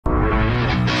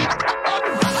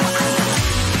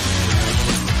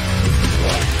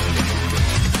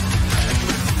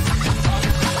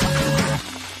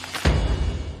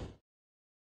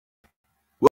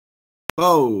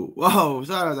Whoa,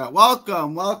 sorry about that.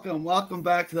 Welcome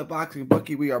back to the Boxing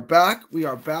Bookie. We are back. We're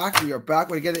going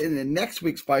to get it into next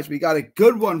week's fights. We got a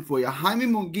good one for you. Jaime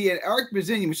Munguia and Erik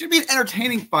Bazinyan, which should be an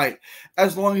entertaining fight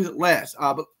as long as it lasts.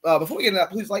 But before we get into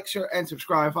that, please like, share, and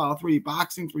subscribe. Follow 3D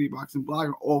Boxing blog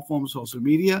on all forms of social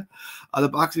media. The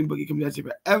Boxing Bookie comes at you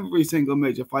for every single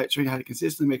major fight, showing you how to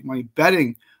consistently make money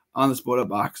betting on the sport of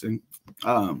boxing.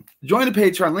 Join the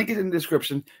Patreon, link is in the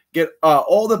description. Get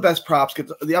all the best props, get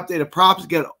the updated props,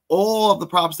 get all of the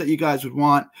props that you guys would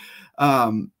want.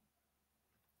 You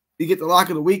get the lock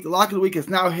of the week. The lock of the week has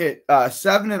now hit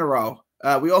 7 in a row.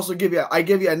 We also give you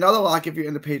another lock if you're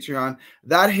in the Patreon.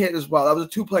 That hit as well. That was a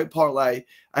 2-play parlay.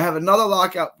 I have another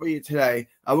lockout for you today.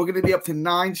 We're going to be up to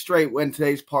 9 straight when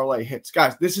today's parlay hits.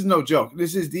 Guys, this is no joke.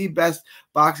 This is the best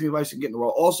boxing advice you can get in the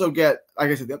world. Also get, like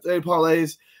I said, the updated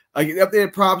parlays. Get the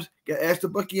updated props. Get asked to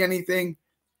Bookie anything.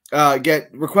 Get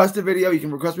request a video. You can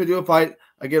request me to do a fight.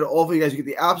 I get it all for you guys. You get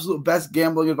the absolute best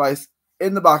gambling advice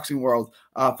in the boxing world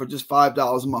for just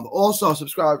 $5 a month. Also,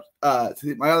 subscribe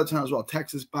to my other channel as well,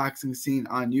 Texas Boxing Scene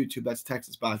on YouTube. That's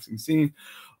Texas Boxing Scene.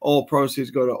 All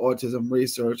proceeds go to autism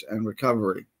research and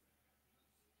recovery.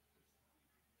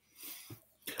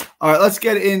 All right, let's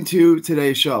get into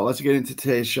today's show. This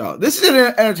is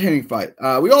an entertaining fight.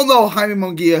 We all know Jaime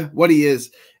Munguia, what he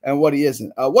is and what he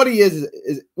isn't. What he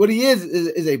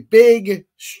is a big,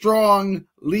 strong,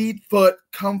 lead foot,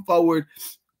 come forward,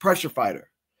 pressure fighter.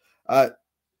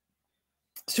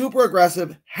 Super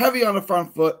aggressive, heavy on the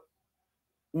front foot,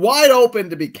 wide open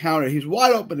to be countered. He's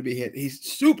wide open to be hit. He's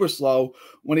super slow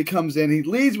when he comes in. He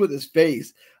leads with his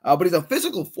face, but he's a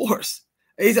physical force.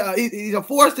 He's a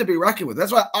force to be reckoned with.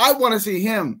 That's why I want to see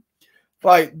him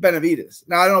fight Benavidez.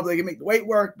 Now, I don't know if they can make the weight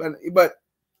work, but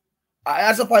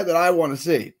that's a fight that I want to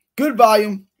see. Good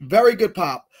volume, very good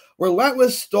pop.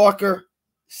 Relentless stalker,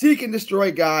 seek and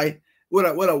destroy guy with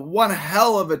a one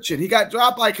hell of a chin. He got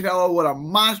dropped by Canelo with a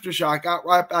monster shot, got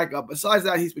right back up. Besides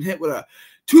that, he's been hit with a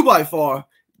 2x4,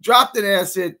 dropped in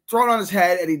acid, thrown on his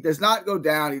head, and he does not go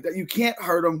down. You can't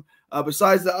hurt him.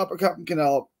 Besides the uppercut from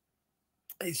Canelo,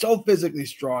 he's so physically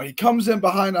strong. He comes in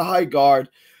behind a high guard.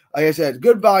 Like I said,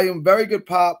 good volume, very good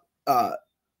pop.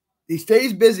 He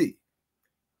stays busy.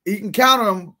 You can counter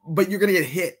him, but you're going to get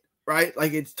hit, right?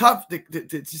 Like, it's tough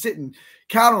to sit and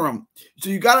counter him. So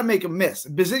you got to make him miss.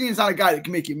 Bazinian's not a guy that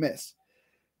can make you miss.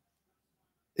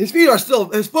 His feet are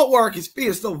still, his footwork, his feet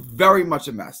are still very much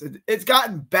a mess. It's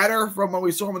gotten better from when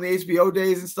we saw him in the HBO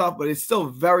days and stuff, but it's still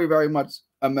very, very much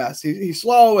a mess. He's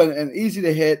slow and easy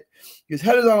to hit. His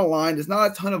head is on a line. There's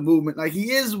not a ton of movement. Like,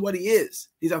 he is what he is.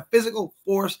 He's a physical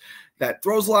force that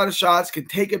throws a lot of shots, can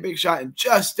take a big shot, and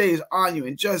just stays on you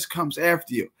and just comes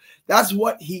after you. That's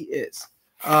what he is.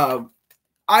 I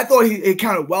thought he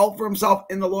counted well for himself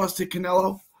in the loss to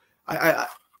Canelo. I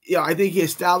think he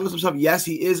established himself. Yes,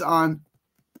 he is on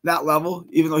that level,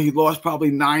 even though he lost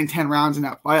probably 9-10 rounds in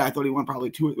that fight. I thought he won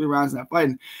probably 2 or 3 rounds in that fight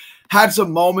and had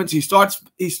some moments. He starts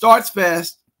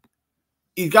fast.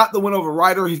 He's got the win over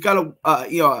Ryder. He's got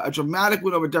a dramatic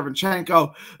win over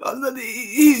Devonchenko.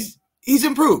 He's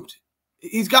improved.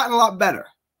 He's gotten a lot better.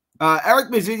 Erik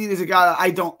Bazinyan is a guy that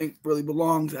I don't think really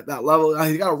belongs at that level.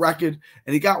 He's got a record,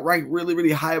 and he got ranked really,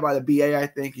 really high by the BA, I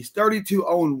think. He's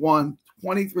 32-0-1,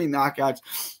 23 knockouts.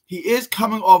 He is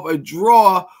coming off a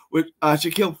draw with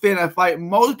Shaquille Finn, a fight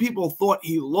most people thought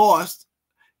he lost.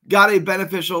 Got a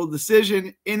beneficial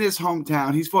decision in his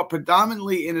hometown. He's fought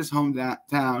predominantly in his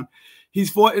hometown.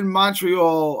 He's fought in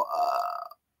Montreal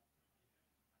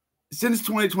since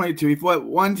 2022. He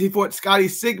fought Scotty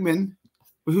Sigmund,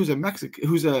 who's a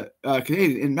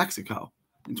Canadian in Mexico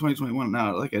in 2021.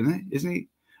 Now, like, isn't he?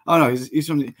 Oh no, he's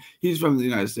from the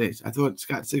United States. I thought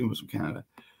Scott Sigmund was from Canada.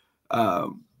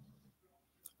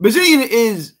 Bazinyan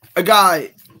is a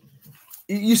guy.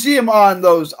 You see him on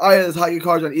those hockey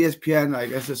cards on ESPN. I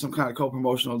guess there's some kind of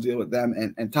co-promotional deal with them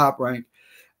and Top Rank.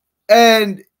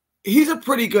 And he's a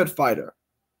pretty good fighter.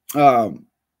 But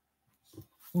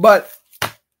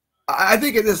I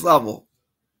think at this level,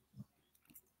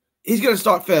 he's going to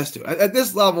start fast too. At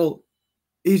this level,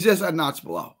 he's just a notch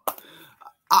below.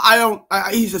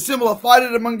 He's a similar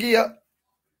fighter to Munguia,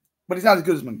 but he's not as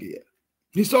good as Munguia.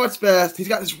 He starts fast. He's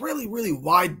got this really, really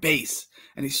wide base.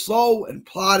 And he's slow and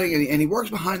plodding, and he works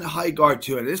behind the high guard,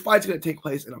 too. And this fight's going to take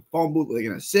place in a phone booth where they're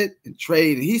going to sit and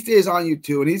trade, and he stays on you,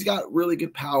 too. And he's got really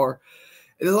good power.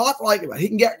 And there's a lot to like about it. He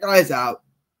can get guys out.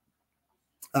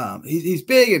 He's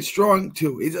big and strong,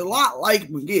 too. He's a lot like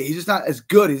Munguia. He's just not as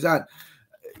good.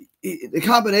 The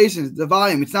combinations, the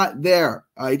volume, it's not there.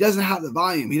 He doesn't have the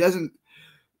volume. He doesn't.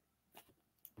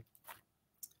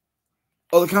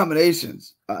 All the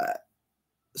combinations.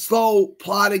 slow,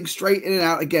 plodding, straight in and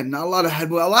out. Again, not a lot of head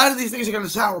movement. A lot of these things are going to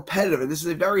sound repetitive, and this is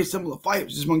a very similar fight.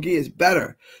 Just Munguia is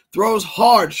better. Throws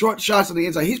hard, short shots on the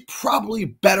inside. He's probably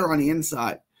better on the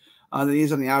inside than he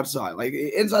is on the outside. Like,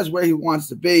 inside is where he wants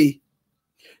to be.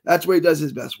 That's where he does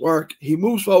his best work. He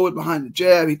moves forward behind the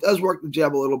jab. He does work the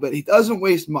jab a little bit. He doesn't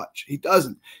waste much. He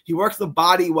doesn't. He works the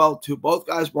body well, too. Both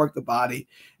guys work the body.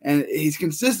 And he's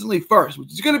consistently first,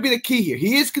 which is going to be the key here.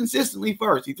 He is consistently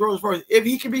first. He throws first. If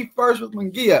he can be first with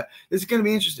Munguia, this is going to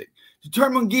be interesting. To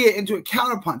turn Munguia into a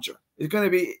counterpuncher is going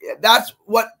to be – that's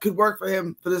what could work for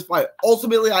him for this fight.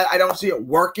 Ultimately, I don't see it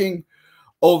working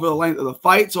over the length of the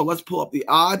fight. So let's pull up the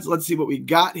odds. Let's see what we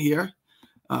got here.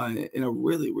 In a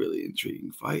really, really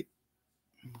intriguing fight.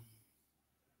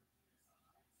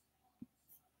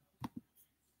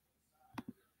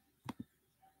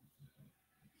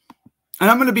 And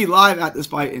I'm going to be live at this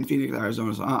fight in Phoenix,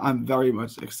 Arizona, so I'm very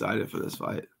much excited for this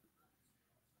fight.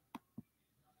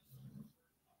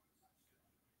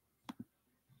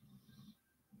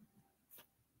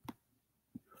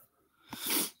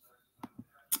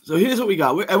 So here's what we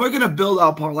got. We're going to build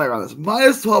our parlay around this.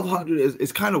 Minus 1,200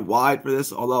 is kind of wide for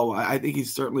this, although I think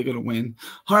he's certainly going to win.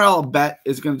 $100 bet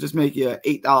is going to just make you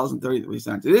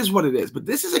 $8.33. It is what it is. But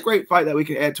this is a great fight that we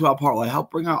can add to our parlay,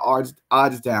 help bring our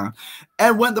odds down.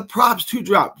 And when the props do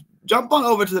drop, jump on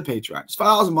over to the Patreon. It's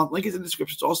 $5 a month. Link is in the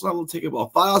description. It's also not a little ticket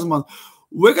ball. $5 a month.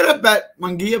 We're going to bet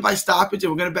Munguia by stoppage,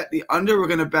 and we're going to bet the under. We're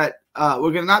going to bet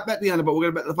we're going to not bet the under, but we're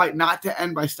going to bet the fight not to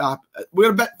end by stop. We're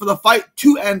going to bet for the fight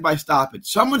to end by stoppage.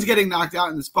 Someone's getting knocked out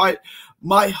in this fight.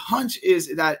 My hunch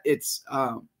is that it's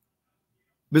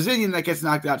Bazinyan that gets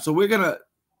knocked out. So we're going to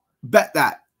bet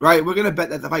that, right? We're going to bet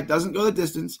that the fight doesn't go the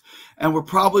distance, and we're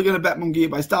probably going to bet Munguia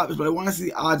by stoppage, but I want to see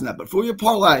the odds on that. But for your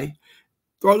parlay,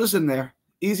 throw this in there.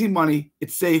 Easy money.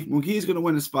 It's safe. Munguia's going to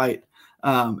win this fight.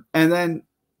 And then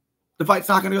the fight's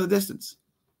not going to go the distance.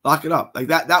 Lock it up. Like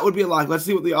that would be a lock. Let's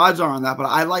see what the odds are on that. But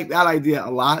I like that idea a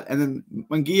lot. And then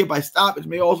Munguia by stoppage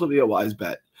may also be a wise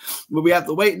bet. But we have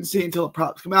to wait and see until the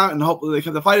props come out. And hopefully they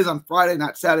come. The fight is on Friday,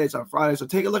 not Saturday. It's on Friday. So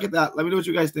take a look at that. Let me know what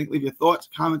you guys think. Leave your thoughts,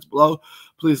 comments below.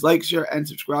 Please like, share, and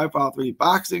subscribe. Follow 3D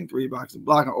Boxing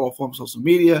blog on all forms of social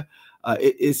media.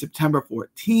 It is September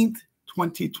 14th,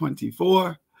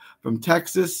 2024. From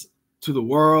Texas to the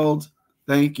world.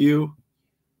 Thank you.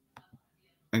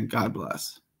 And God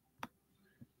bless.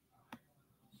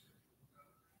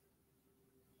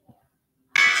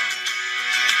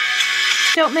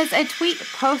 Don't miss a tweet,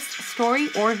 post, story,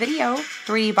 or video.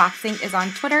 3D Boxing is on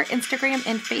Twitter, Instagram,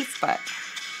 and Facebook.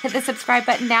 Hit the subscribe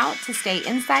button now to stay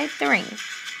inside the ring.